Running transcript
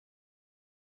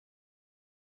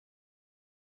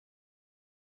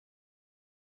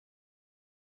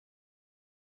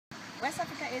West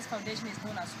Africa AIDS Foundation is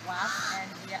known as WAAF, and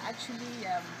we are actually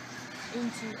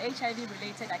into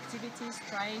HIV-related activities,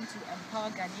 trying to empower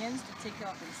Ghanaians to take care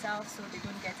of themselves so they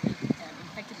don't get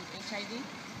infected with HIV.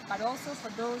 But also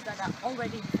for those that are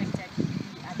already infected,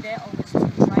 we are there always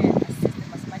to try and assist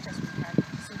them as much as we can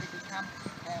so they become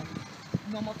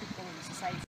normal people in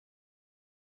society.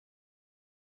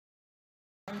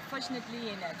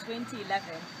 Unfortunately, in 2011,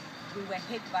 we were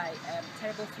hit by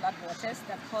terrible flood waters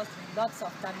that caused lots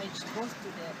of damage both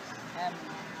to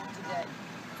the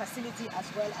facility as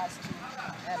well as to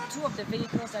two of the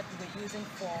vehicles that we were using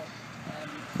for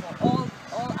all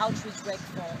outreach work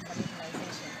for the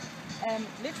organization.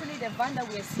 Literally, the van that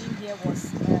we are seeing here was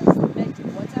submerged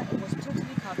in water. It was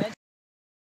totally covered.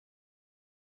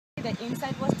 The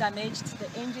inside was damaged. The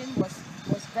engine was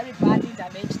very badly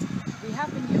damaged. We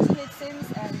have been using it since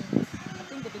I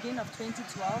think the beginning of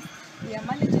 2012. We are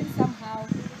managing somehow,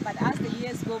 but as the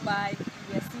years go by,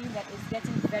 we are seeing that it's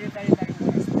getting very, very, very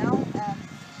worse. Now,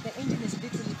 the engine is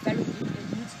literally very weak.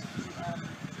 It needs to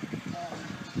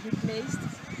be replaced.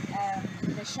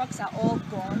 The shocks are all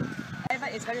gone. Driver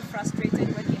is very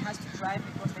frustrated when he has to drive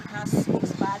because the car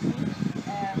smokes badly.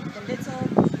 The little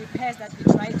repairs that we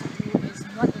try to do is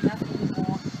not enough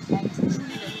anymore, and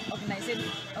truly the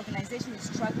organization is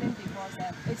struggling because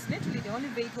it's literally the only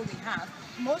vehicle we have.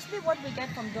 Mostly what we get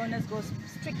from donors goes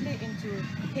strictly into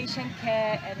patient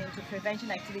care and into prevention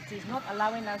activities, not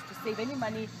allowing us to save any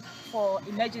money for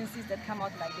emergencies that come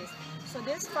out like this. So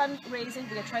this fundraising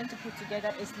we are trying to put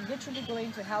together is literally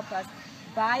going to help us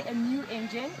buy a new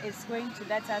engine. It's going to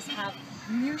let us have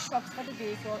new shocks for the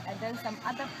vehicle, and then some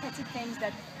other petty things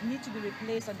that need to be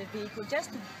replaced on the vehicle,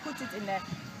 just to put it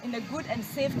in a good and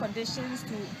safe conditions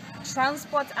to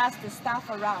transport us, the staff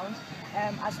around,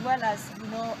 as well as, you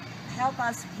know, help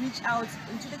us reach out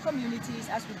into the communities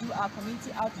as we do our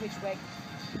community outreach work,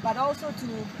 but also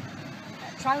to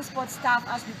transport staff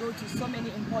as we go to so many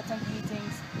important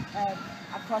meetings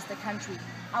across the country.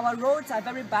 Our roads are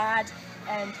very bad,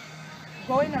 and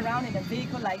going around in a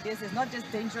vehicle like this is not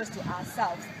just dangerous to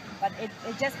ourselves, but it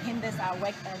just hinders our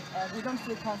work, and we don't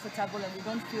feel comfortable, and we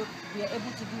don't feel we are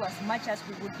able to do as much as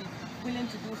we would be willing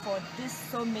to do for this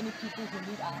so many people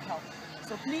who need our help.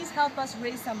 So please help us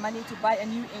raise some money to buy a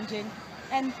new engine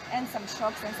and some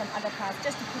shocks and some other parts,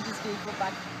 just to put this vehicle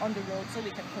back on the road so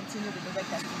we can continue with the work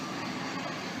that we do.